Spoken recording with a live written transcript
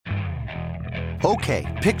Okay,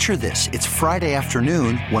 picture this. It's Friday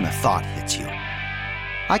afternoon when a thought hits you.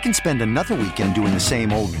 I can spend another weekend doing the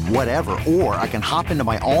same old whatever, or I can hop into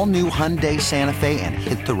my all-new Hyundai Santa Fe and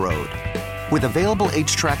hit the road. With available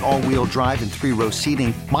H-Track all-wheel drive and 3-row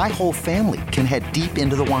seating, my whole family can head deep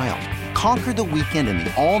into the wild. Conquer the weekend in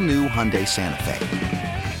the all-new Hyundai Santa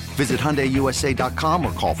Fe. Visit HyundaiUSA.com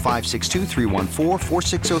or call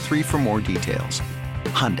 562-314-4603 for more details.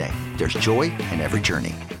 Hyundai, there's joy in every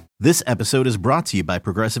journey. This episode is brought to you by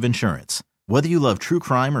Progressive Insurance. Whether you love true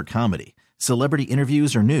crime or comedy, celebrity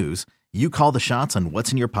interviews or news, you call the shots on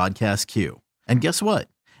what's in your podcast queue. And guess what?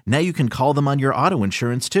 Now you can call them on your auto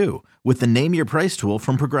insurance too with the Name Your Price tool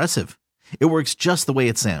from Progressive. It works just the way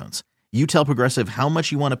it sounds. You tell Progressive how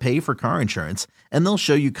much you want to pay for car insurance, and they'll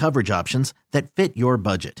show you coverage options that fit your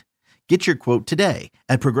budget. Get your quote today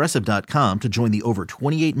at Progressive.com to join the over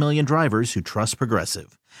 28 million drivers who trust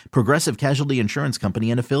Progressive. Progressive Casualty Insurance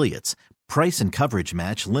Company and Affiliates. Price and coverage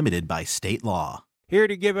match limited by state law. Here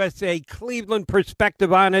to give us a Cleveland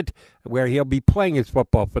perspective on it, where he'll be playing his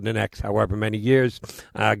football for the next however many years.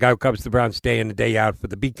 Guy who covers the Browns day in and day out for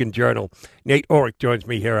the Beacon Journal. Nate Ulrich joins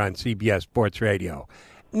me here on CBS Sports Radio.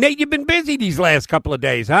 Nate, you've been busy these last couple of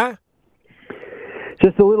days, huh?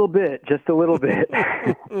 Just a little bit.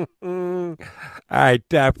 All right,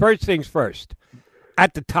 first things first.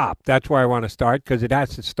 At the top, that's where I want to start, because it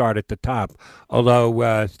has to start at the top. Although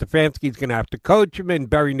Stefanski's going to have to coach him, and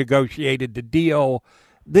Berry negotiated the deal.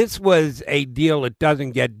 This was a deal that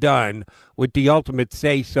doesn't get done with the ultimate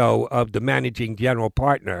say-so of the managing general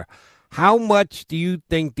partner. How much do you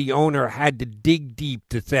think the owner had to dig deep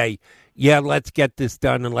to say, yeah, let's get this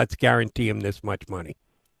done and let's guarantee him this much money?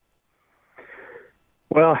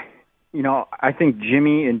 Well, I think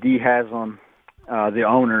Jimmy and Dee Haslam, the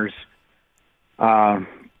owners,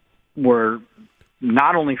 were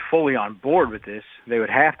not only fully on board with this, they would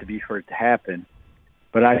have to be for it to happen,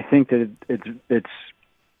 but I think that it's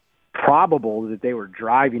probable that they were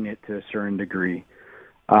driving it to a certain degree.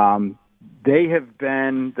 They have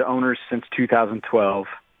been the owners since 2012,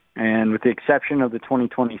 and with the exception of the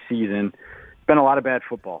 2020 season, it's been a lot of bad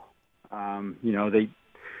football. They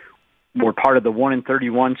were part of the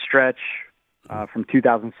 1-31 stretch from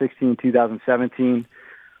 2016 to 2017.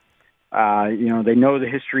 They know the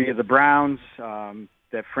history of the Browns.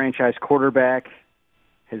 That franchise quarterback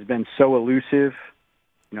has been so elusive.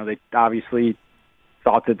 They obviously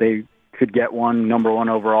thought that they could get one number one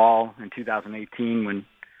overall in 2018 when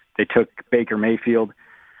they took Baker Mayfield.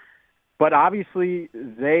 But obviously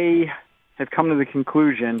they have come to the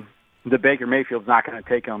conclusion that Baker Mayfield's not going to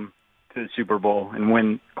take them to the Super Bowl and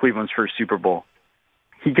win Cleveland's first Super Bowl.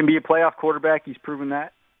 He can be a playoff quarterback. He's proven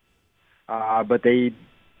that. But they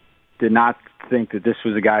did not think that this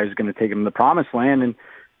was a guy who's going to take them to the promised land, and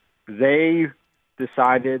they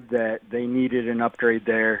decided that they needed an upgrade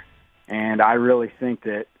there. And I really think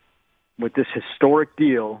that with this historic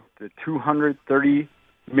deal, the $230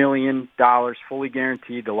 million fully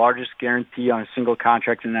guaranteed, the largest guarantee on a single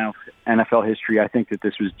contract in NFL history, I think that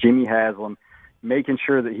this was Jimmy Haslam making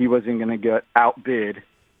sure that he wasn't going to get outbid,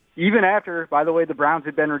 even after, by the way, the Browns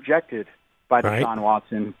had been rejected by Deshaun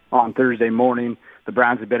Watson on Thursday morning. The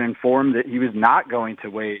Browns had been informed that he was not going to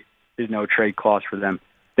waive his no-trade clause for them.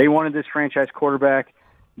 They wanted this franchise quarterback,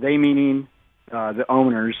 they meaning the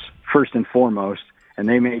owners first and foremost, and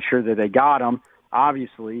they made sure that they got him.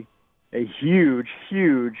 Obviously, a huge,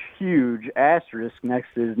 huge, huge asterisk next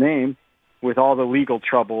to his name with all the legal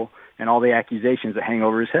trouble and all the accusations that hang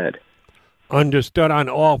over his head. Understood on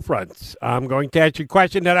all fronts. I'm going to ask you a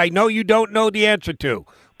question that I know you don't know the answer to,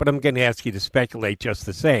 but I'm going to ask you to speculate just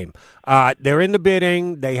the same. They're in the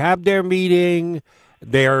bidding. They have their meeting.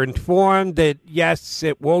 They're informed that, yes,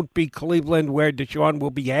 it won't be Cleveland where Deshaun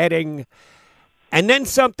will be heading. And then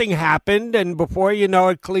something happened, and before you know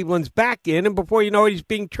it, Cleveland's back in, and before you know it, he's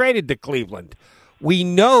being traded to Cleveland. We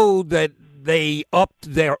know that they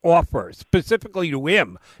upped their offer, specifically to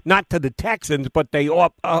him, not to the Texans, but they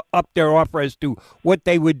upped their offer as to what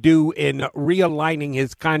they would do in realigning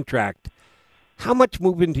his contract. How much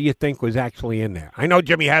movement do you think was actually in there? I know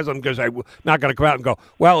Jimmy Haslam because I'm not going to come out and go,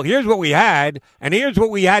 well, here's what we had, and here's what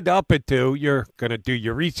we had to up it to. You're going to do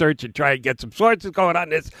your research and try and get some sources going on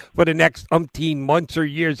this for the next umpteen months or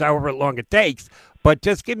years, however long it takes. But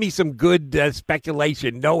just give me some good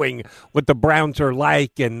speculation, knowing what the Browns are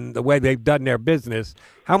like and the way they've done their business.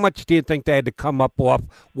 How much do you think they had to come up off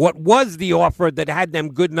what was the offer that had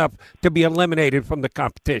them good enough to be eliminated from the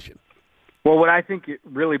competition? Well, what I think it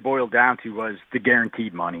really boiled down to was the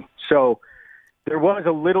guaranteed money. So there was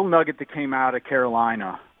a little nugget that came out of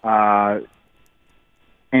Carolina,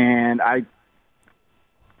 and I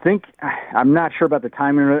think, I'm not sure about the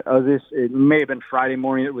timing of this. It may have been Friday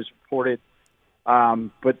morning it was reported.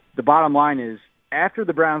 But the bottom line is, after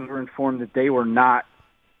the Browns were informed that they were not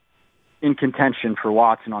in contention for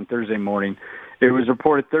Watson on Thursday morning, it was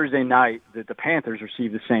reported Thursday night that the Panthers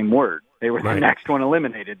received the same word. They were the next one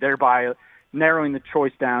eliminated, thereby narrowing the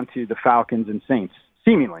choice down to the Falcons and Saints,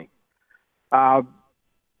 seemingly.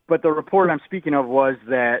 But the report I'm speaking of was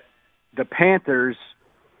that the Panthers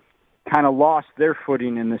kind of lost their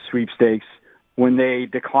footing in the sweepstakes when they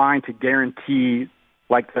declined to guarantee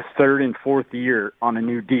like the third and fourth year on a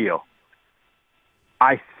new deal.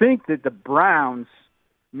 I think that the Browns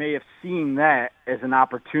may have seen that as an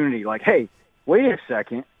opportunity, like, hey, wait a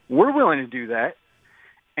second, we're willing to do that.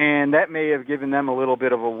 And that may have given them a little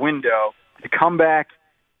bit of a window to come back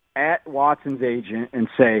at Watson's agent and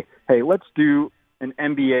say, hey, let's do an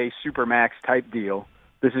NBA Supermax type deal.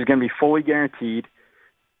 This is going to be fully guaranteed.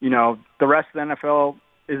 You know, the rest of the NFL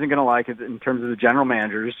isn't going to like it in terms of the general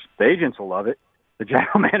managers. The agents will love it. The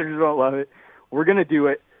general managers won't love it. We're going to do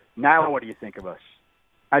it. Now what do you think of us?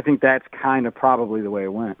 I think that's kind of probably the way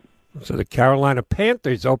it went. So the Carolina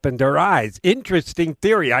Panthers opened their eyes. Interesting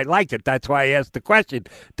theory. I like it. That's why I asked the question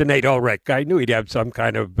to Nate Ulrich. I knew he'd have some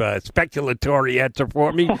kind of speculatory answer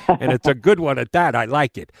for me, and it's a good one at that. I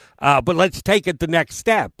like it. But let's take it the next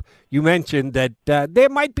step. You mentioned that there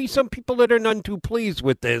might be some people that are none too pleased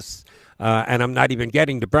with this, and I'm not even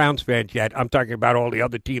getting the Browns fans yet. I'm talking about all the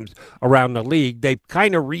other teams around the league. They've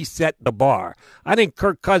kind of reset the bar. I think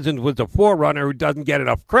Kirk Cousins was a forerunner who doesn't get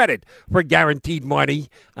enough credit for guaranteed money,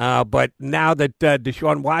 but now that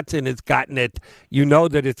Deshaun Watson has gotten it, you know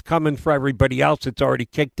that it's coming for everybody else. It's already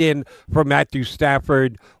kicked in for Matthew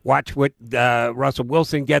Stafford. Watch what Russell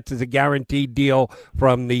Wilson gets as a guaranteed deal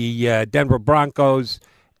from the Denver Broncos.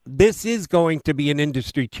 This is going to be an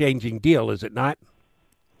industry-changing deal, is it not?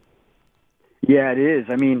 Yeah, it is.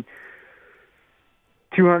 I mean,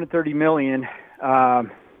 $230 million.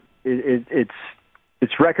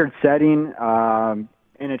 It's record-setting, and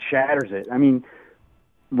it shatters it. I mean,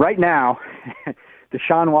 right now,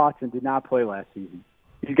 Deshaun Watson did not play last season.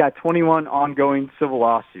 He's got 21 ongoing civil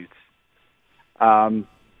lawsuits, a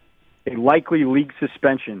likely league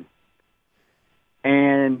suspension,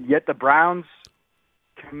 and yet the Browns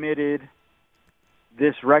committed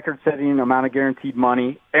this record-setting amount of guaranteed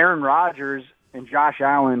money. Aaron Rodgers and Josh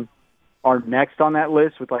Allen are next on that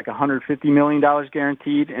list with like $150 million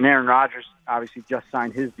guaranteed, and Aaron Rodgers obviously just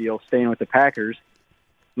signed his deal, staying with the Packers.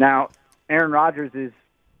 Now, Aaron Rodgers is,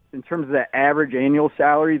 in terms of the average annual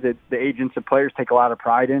salary that the agents and players take a lot of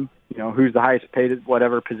pride in, you know, who's the highest paid at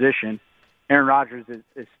whatever position, Aaron Rodgers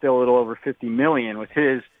is still a little over $50 million with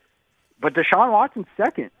his. But Deshaun Watson's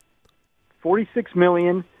second, $46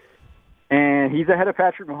 million. And he's ahead of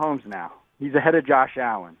Patrick Mahomes now. He's ahead of Josh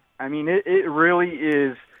Allen. I mean, it really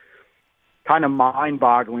is kind of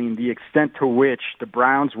mind-boggling the extent to which the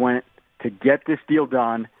Browns went to get this deal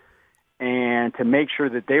done and to make sure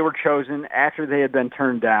that they were chosen after they had been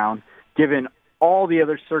turned down, given all the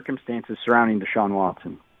other circumstances surrounding Deshaun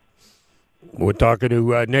Watson. We're talking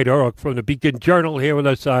to Nate Ulrich from the Beacon Journal here with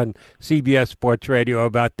us on CBS Sports Radio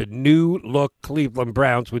about the new-look Cleveland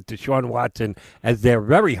Browns with Deshaun Watson as their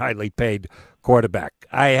very highly paid quarterback.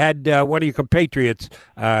 I had one of your compatriots,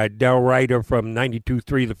 Darryl Ryder from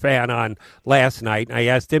 92.3 The Fan, on last night, and I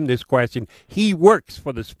asked him this question. He works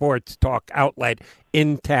for the sports talk outlet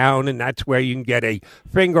in town, and that's where you can get a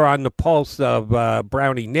finger on the pulse of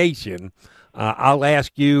Brownie Nation. I'll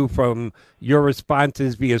ask you from your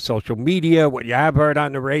responses via social media, what you have heard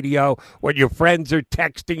on the radio, what your friends are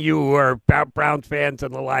texting you who are about Browns fans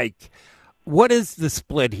and the like. What is the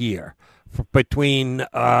split here between,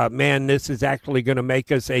 this is actually going to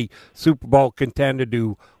make us a Super Bowl contender,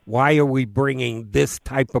 to why are we bringing this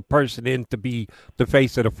type of person in to be the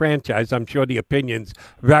face of the franchise? I'm sure the opinions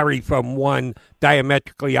vary from one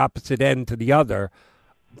diametrically opposite end to the other.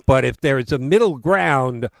 But if there is a middle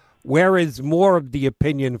ground, where is more of the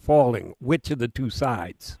opinion falling? Which of the two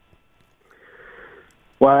sides?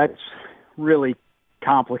 Well, that's really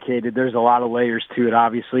complicated. There's a lot of layers to it,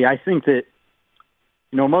 obviously. I think that,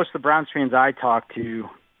 you know, most of the Browns fans I talk to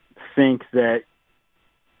think that,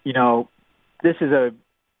 you know, this is a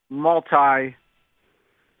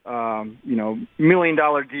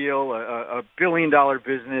multi-million-dollar deal, a billion-dollar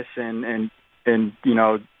business, and you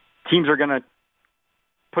know, teams are going to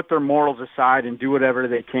put their morals aside and do whatever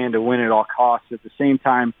they can to win at all costs. At the same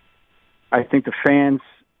time, I think the fans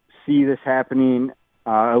see this happening,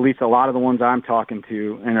 at least a lot of the ones I'm talking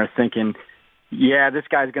to, and are thinking, yeah, this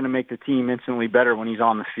guy's going to make the team instantly better when he's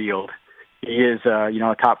on the field. He is, a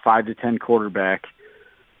top 5 to 10 quarterback.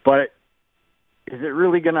 But is it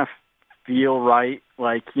really going to feel right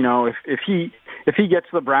Like, if he gets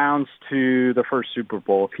the Browns to the first Super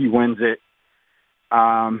Bowl, if he wins it,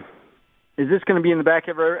 is this going to be in the back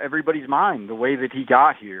of everybody's mind, the way that he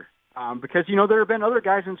got here? Because, there have been other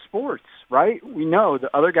guys in sports, right? We know the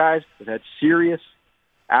other guys that had serious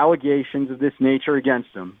allegations of this nature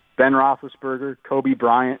against them. Ben Roethlisberger, Kobe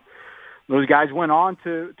Bryant. Those guys went on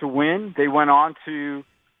to win. They went on to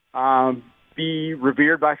be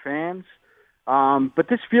revered by fans. But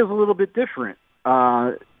this feels a little bit different.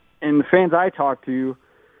 And the fans I talk to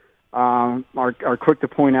are quick to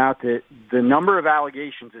point out that the number of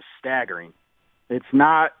allegations is staggering. It's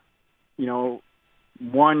not,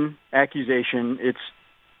 one accusation. It's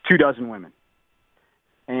 24 women.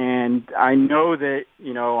 And I know that,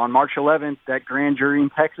 on March 11th, that grand jury in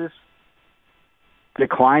Texas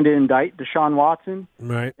declined to indict Deshaun Watson.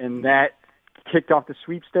 Right. And that kicked off the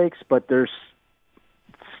sweepstakes, but there's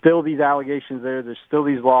still these allegations there. There's still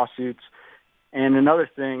these lawsuits. And another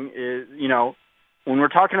thing is, when we're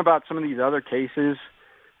talking about some of these other cases,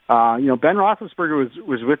 Ben Roethlisberger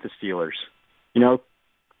was with the Steelers.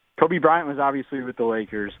 Kobe Bryant was obviously with the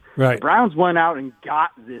Lakers. Right. The Browns went out and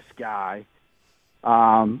got this guy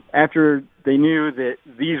after they knew that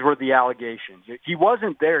these were the allegations. He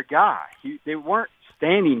wasn't their guy. They weren't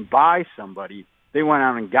standing by somebody. They went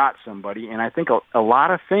out and got somebody. And I think a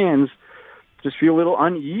lot of fans just feel a little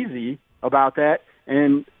uneasy about that.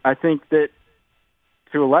 And I think that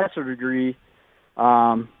to a lesser degree,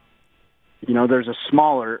 there's a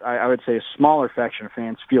smaller, I would say a smaller faction of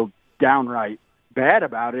fans feel downright bad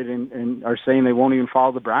about it and are saying they won't even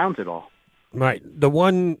follow the Browns at all. Right. The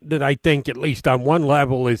one that I think, at least on one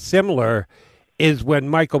level, is similar is when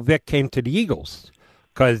Michael Vick came to the Eagles.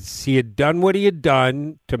 Because he had done what he had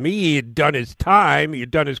done. To me, he had done his time. He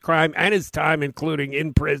had done his crime and his time, including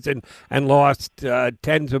in prison, and lost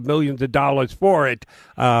tens of millions of dollars for it.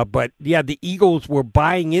 But, yeah, the Eagles were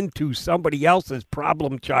buying into somebody else's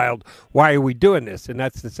problem child. Why are we doing this? And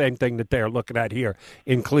that's the same thing that they're looking at here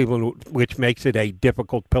in Cleveland, which makes it a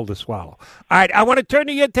difficult pill to swallow. All right, I want to turn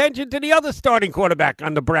your attention to the other starting quarterback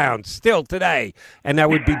on the Browns still today, and that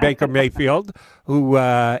would be Baker Mayfield, who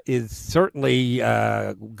is certainly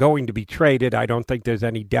going to be traded. I don't think there's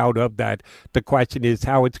any doubt of that. The question is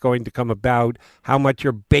how it's going to come about, how much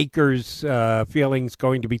are Baker's feelings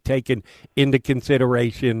going to be taken into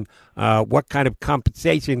consideration, what kind of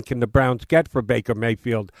compensation can the Browns get for Baker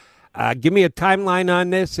Mayfield. Give me a timeline on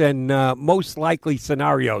this and most likely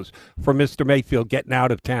scenarios for Mr. Mayfield getting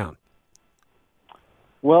out of town.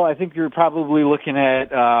 Well, I think you're probably looking at,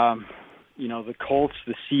 the Colts,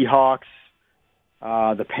 the Seahawks,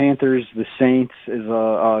 the Panthers, the Saints is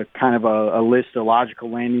a kind of a list of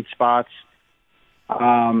logical landing spots.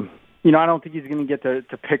 I don't think he's going to get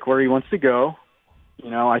to pick where he wants to go.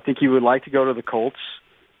 I think he would like to go to the Colts.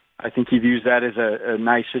 I think he views that as a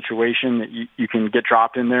nice situation that you can get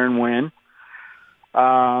dropped in there and win.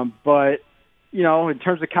 But, in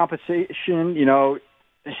terms of compensation,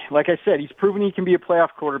 like I said, he's proven he can be a playoff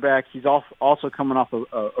quarterback. He's also coming off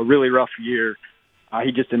a really rough year.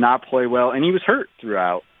 He just did not play well, and he was hurt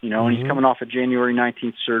throughout, and he's coming off a January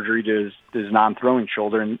 19th surgery to his non-throwing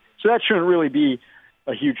shoulder. And so that shouldn't really be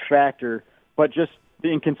a huge factor, but just the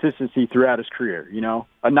inconsistency throughout his career,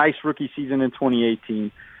 a nice rookie season in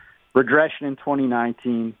 2018, regression in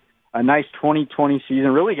 2019, a nice 2020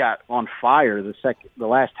 season, really got on fire the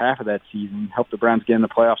last half of that season, helped the Browns get in the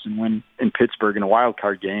playoffs and win in Pittsburgh in a wild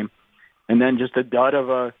card game, and then just a dud of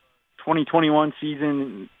a 2021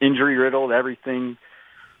 season, injury-riddled, everything,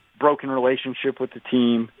 broken relationship with the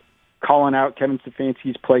team, calling out Kevin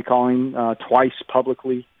Stefanski's play calling twice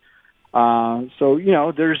publicly. So,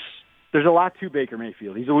 there's a lot to Baker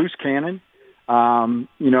Mayfield. He's a loose cannon.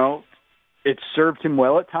 It served him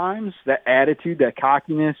well at times, that attitude, that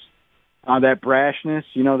cockiness, that brashness.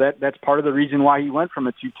 That's part of the reason why he went from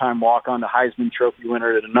a two-time walk-on to Heisman Trophy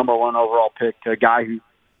winner to the number one overall pick to a guy who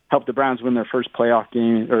helped the Browns win their first playoff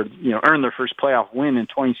game, or earn their first playoff win in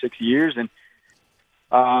 26 years. And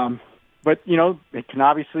but it can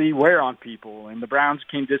obviously wear on people, and the Browns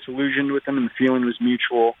became disillusioned with him, and the feeling was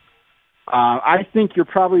mutual. I think you're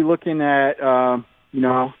probably looking at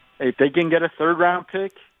if they can get a third-round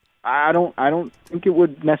pick, I don't think it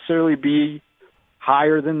would necessarily be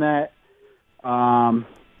higher than that. And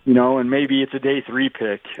maybe it's a day 3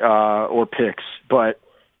 pick or picks, but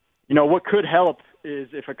what could help is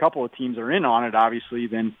if a couple of teams are in on it, obviously,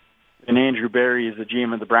 then Andrew Berry, as the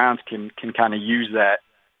GM of the Browns, can kind of use that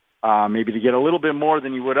maybe to get a little bit more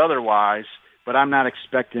than you would otherwise. But I'm not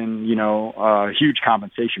expecting, a huge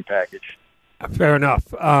compensation package. Fair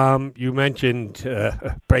enough. You mentioned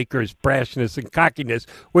Baker's brashness and cockiness,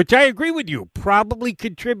 which I agree with you, probably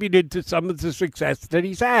contributed to some of the success that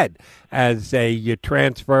he's had as a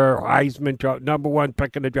transfer, Heisman, #1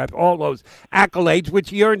 pick in the draft, all those accolades,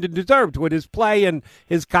 which he earned and deserved with his play, and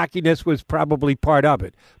his cockiness was probably part of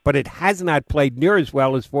it. But it has not played near as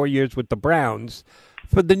well as 4 years with the Browns.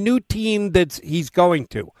 For the new team that he's going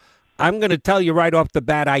to, I'm going to tell you right off the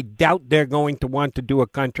bat, I doubt they're going to want to do a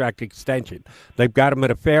contract extension. They've got him at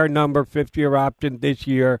a fair number, 5th-year option this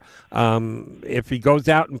year. If he goes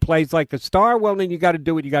out and plays like a star, well, then you got to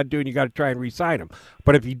do what you got to do, and you got to try and re-sign him.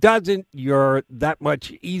 But if he doesn't, you're that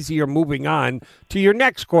much easier moving on to your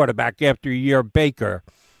next quarterback after a year of Baker.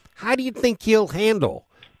 How do you think he'll handle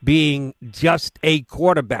being just a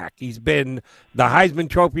quarterback? He's been the Heisman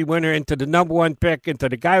Trophy winner, into the #1 pick, into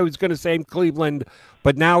the guy who's going to save Cleveland,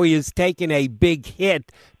 but now he has taken a big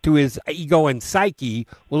hit to his ego and psyche.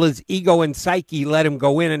 Will his ego and psyche let him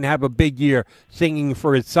go in and have a big year singing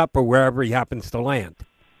for his supper wherever he happens to land?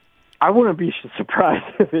 I wouldn't be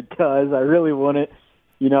surprised if it does. I really wouldn't.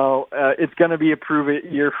 It's going to be a prove-it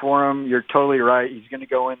year for him. You're totally right. He's going to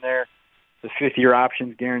go in there. The 5th-year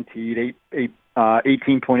option's guaranteed,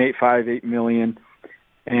 $18.858 million,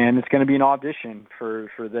 and it's going to be an audition for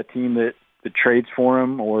the team that trades for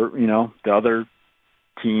him, or the other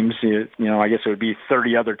teams. I guess it would be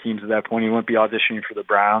 30 other teams at that point. He wouldn't be auditioning for the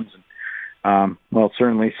Browns, and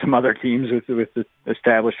certainly some other teams with the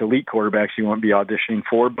established elite quarterbacks he won't be auditioning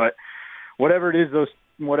for. But whatever it is, those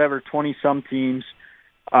 20 some teams,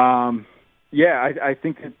 I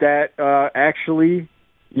think that actually.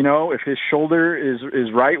 If his shoulder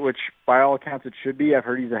is right, which by all accounts it should be. I've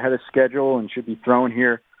heard he's ahead of schedule and should be thrown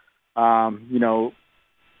here,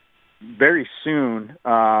 very soon.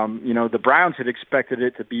 The Browns had expected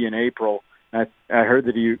it to be in April. I heard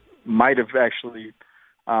that he might have actually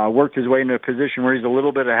worked his way into a position where he's a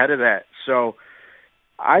little bit ahead of that. So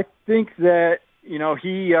I think that,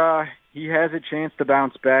 he has a chance to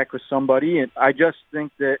bounce back with somebody. And I just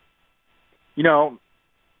think that,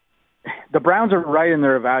 the Browns are right in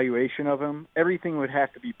their evaluation of him. Everything would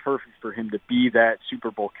have to be perfect for him to be that Super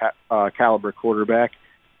Bowl caliber quarterback.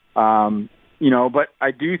 But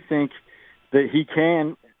I do think that he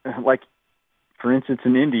can, like, for instance,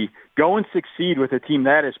 in Indy, go and succeed with a team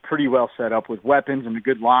that is pretty well set up with weapons and a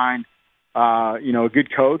good line, a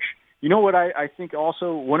good coach. You know what I think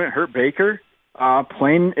also wouldn't hurt Baker?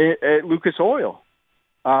 Playing at Lucas Oil.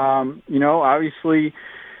 Obviously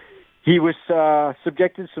he was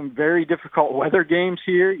subjected to some very difficult weather games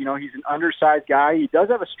here. He's an undersized guy. He does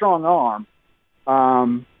have a strong arm.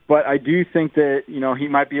 But I do think that, he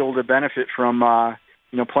might be able to benefit from,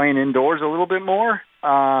 playing indoors a little bit more.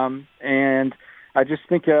 And I just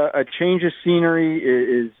think a change of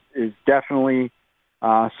scenery is definitely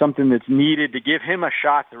something that's needed to give him a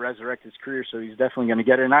shot to resurrect his career. So he's definitely going to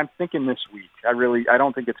get it. And I'm thinking this week. I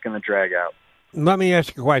don't think it's going to drag out. Let me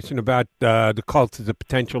ask you a question about the Colts as a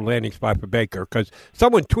potential landing spot for Baker, because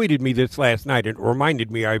someone tweeted me this last night and it reminded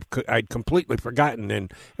me I'd completely forgotten,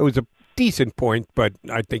 and it was a decent point, but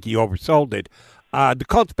I think he oversold it. The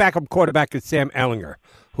Colts' backup quarterback is Sam Ehlinger,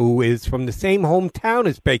 who is from the same hometown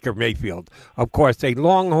as Baker Mayfield. Of course, a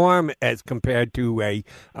Longhorn as compared to a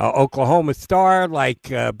Oklahoma star like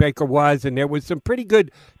Baker was, and there was some pretty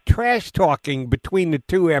good trash talking between the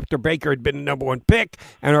two after Baker had been the #1 pick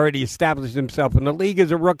and already established himself in the league as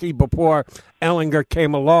a rookie before Ehlinger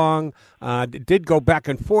came along. It did go back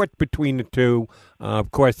and forth between the two. Of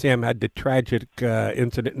course, Sam had the tragic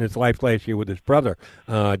incident in his life last year with his brother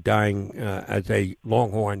dying as a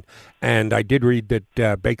Longhorn. And I did read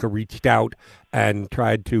that Baker reached out and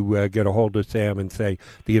tried to get a hold of Sam and say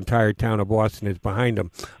the entire town of Boston is behind him.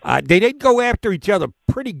 They did go after each other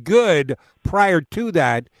pretty good prior to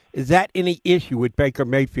that. Is that any issue with Baker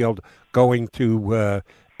Mayfield going to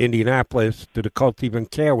Indianapolis? Do the Colts even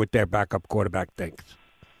care what their backup quarterback thinks?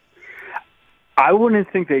 I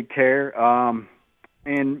wouldn't think they'd care.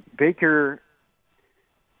 And Baker,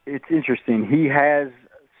 it's interesting. He has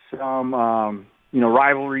some,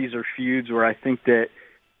 rivalries or feuds where I think that,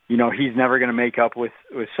 he's never going to make up with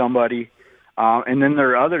somebody. And then there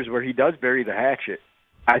are others where he does bury the hatchet.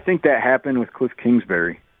 I think that happened with Cliff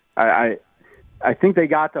Kingsbury. I think they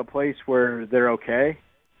got to a place where they're okay.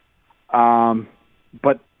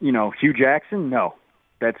 But, Hugh Jackson, no,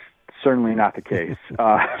 that's certainly not the case.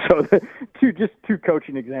 So two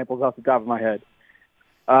coaching examples off the top of my head.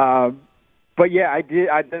 But yeah, I did.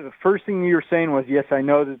 The first thing you were saying was, yes, I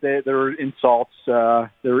know that there were insults. There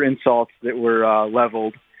were insults that were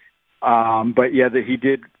leveled. But yeah, that he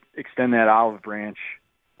did extend that olive branch,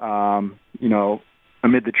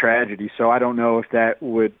 amid the tragedy. So I don't know if that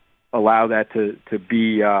would allow that to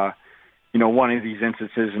be one of these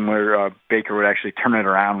instances in where Baker would actually turn it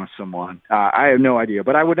around with someone. I have no idea,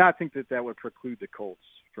 but I would not think that would preclude the Colts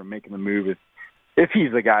from making the move if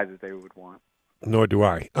he's the guy that they would want. Nor do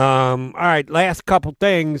I. All right, last couple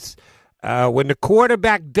things. When the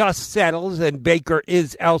quarterback dust settles and Baker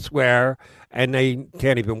is elsewhere, and they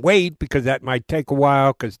can't even wait because that might take a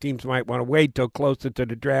while because teams might want to wait till closer to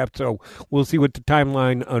the draft, so we'll see what the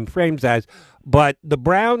timeline unframes as. But the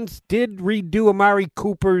Browns did redo Amari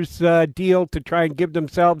Cooper's deal to try and give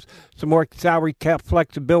themselves some more salary cap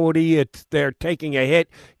flexibility. They're taking a hit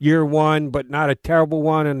year one, but not a terrible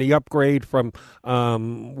one, and the upgrade from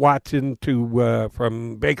Watson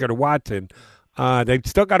from Baker to Watson. They've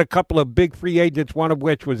still got a couple of big free agents, one of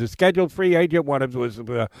which was a scheduled free agent, one of was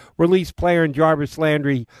a released player in Jarvis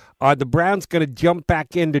Landry. Are the Browns going to jump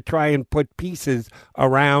back in to try and put pieces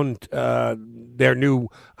around their new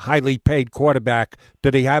highly paid quarterback? Do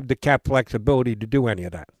they have the cap flexibility to do any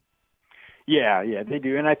of that? Yeah, they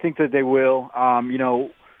do, and I think that they will.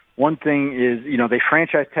 One thing is, they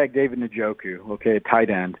franchise tag David Njoku, at tight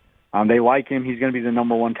end. They like him. He's going to be the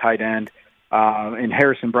number one tight end. And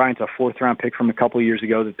Harrison Bryant's a fourth-round pick from a couple of years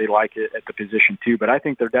ago that they like it at the position too. But I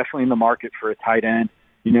think they're definitely in the market for a tight end.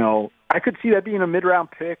 I could see that being a mid-round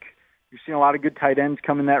pick. You've seen a lot of good tight ends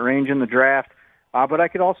come in that range in the draft. But I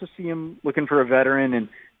could also see him looking for a veteran. And,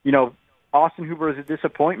 Austin Hooper is a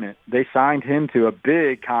disappointment. They signed him to a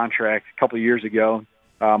big contract a couple of years ago,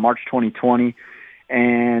 March 2020.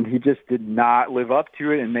 And he just did not live up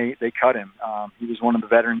to it, and they cut him. He was one of the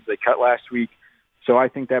veterans they cut last week. So I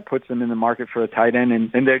think that puts them in the market for a tight end,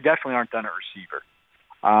 and they definitely aren't done at receiver.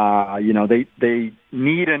 They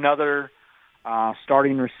need another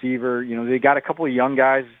starting receiver. They got a couple of young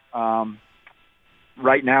guys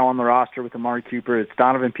right now on the roster with Amari Cooper. It's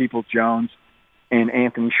Donovan Peoples-Jones and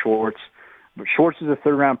Anthony Schwartz. But Schwartz is a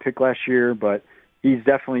third-round pick last year, but he's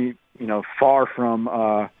definitely far from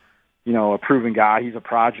a proven guy. He's a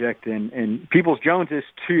project, and Peoples-Jones is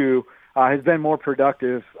too. Has been more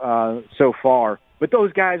productive so far. But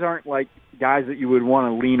those guys aren't like guys that you would want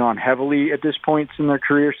to lean on heavily at this point in their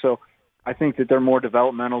career. So I think that they're more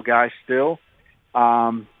developmental guys still.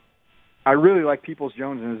 I really like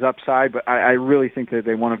Peoples-Jones and his upside, but I really think that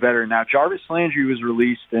they want a veteran. Now, Jarvis Landry was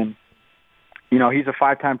released, and, he's a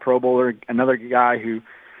five-time Pro Bowler, another guy who,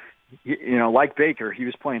 like Baker, he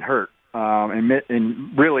was playing hurt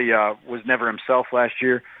and really was never himself last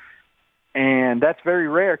year. And that's very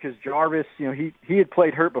rare because Jarvis, he had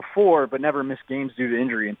played hurt before but never missed games due to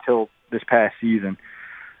injury until this past season.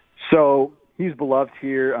 So he's beloved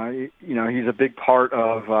here. He's a big part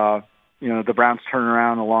of, the Browns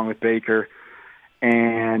turnaround along with Baker.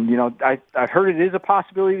 And, I've heard it is a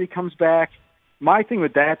possibility that he comes back. My thing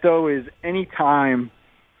with that, though, is any time,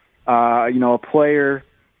 a player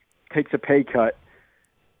takes a pay cut,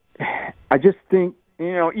 I just think,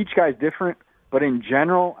 each guy's different. But in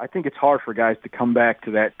general, I think it's hard for guys to come back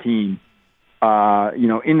to that team,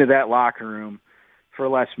 into that locker room for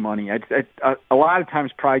less money. A lot of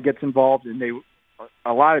times pride gets involved, and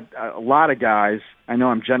a lot of guys. I know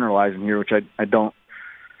I'm generalizing here, which I don't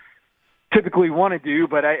typically want to do,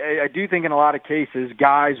 but I do think in a lot of cases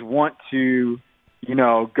guys want to,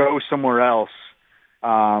 go somewhere else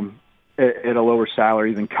at a lower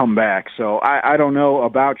salary than come back. So I don't know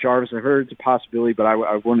about Jarvis. I heard it's a possibility, but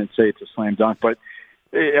I wouldn't say it's a slam dunk. But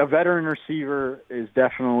a veteran receiver is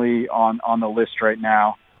definitely on the list right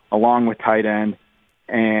now, along with tight end.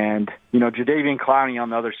 And, Jadeveon Clowney on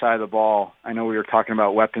the other side of the ball. I know we were talking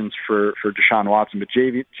about weapons for Deshaun Watson, but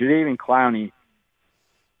Jadeveon Clowney,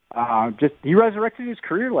 he resurrected his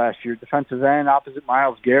career last year, defensive end opposite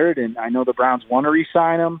Myles Garrett, and I know the Browns want to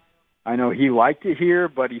re-sign him. I know he liked it here,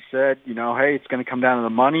 but he said, hey, it's going to come down to the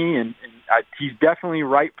money, and he's definitely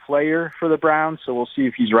right player for the Browns, so we'll see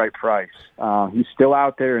if he's right price. He's still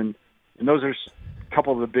out there, and those are a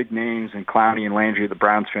couple of the big names, and Clowney and Landry the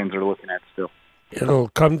Browns fans are looking at still. It'll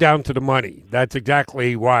come down to the money. That's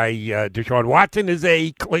exactly why Deshaun Watson is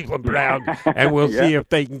a Cleveland Brown, and we'll see if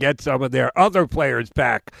they can get some of their other players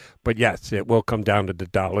back. But, yes, it will come down to the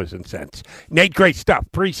dollars and cents. Nate, great stuff.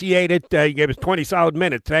 Appreciate it. You gave us 20 solid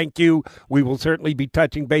minutes. Thank you. We will certainly be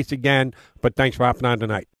touching base again, but thanks for hopping on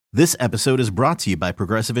tonight. This episode is brought to you by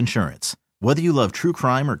Progressive Insurance. Whether you love true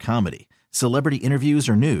crime or comedy, celebrity interviews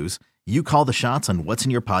or news, you call the shots on what's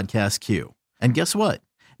in your podcast queue. And guess what?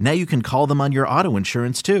 Now you can call them on your auto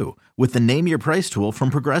insurance, too, with the Name Your Price tool from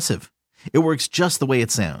Progressive. It works just the way it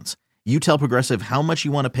sounds. You tell Progressive how much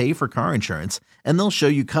you want to pay for car insurance, and they'll show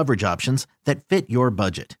you coverage options that fit your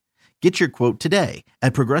budget. Get your quote today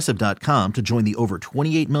at Progressive.com to join the over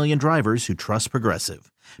 28 million drivers who trust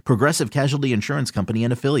Progressive. Progressive Casualty Insurance Company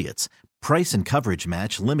and Affiliates. Price and coverage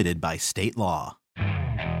match limited by state law.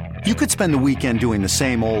 You could spend the weekend doing the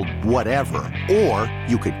same old whatever, or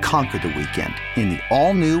you could conquer the weekend in the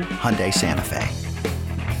all-new Hyundai Santa Fe.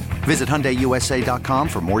 Visit HyundaiUSA.com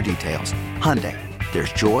for more details. Hyundai,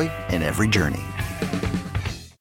 there's joy in every journey.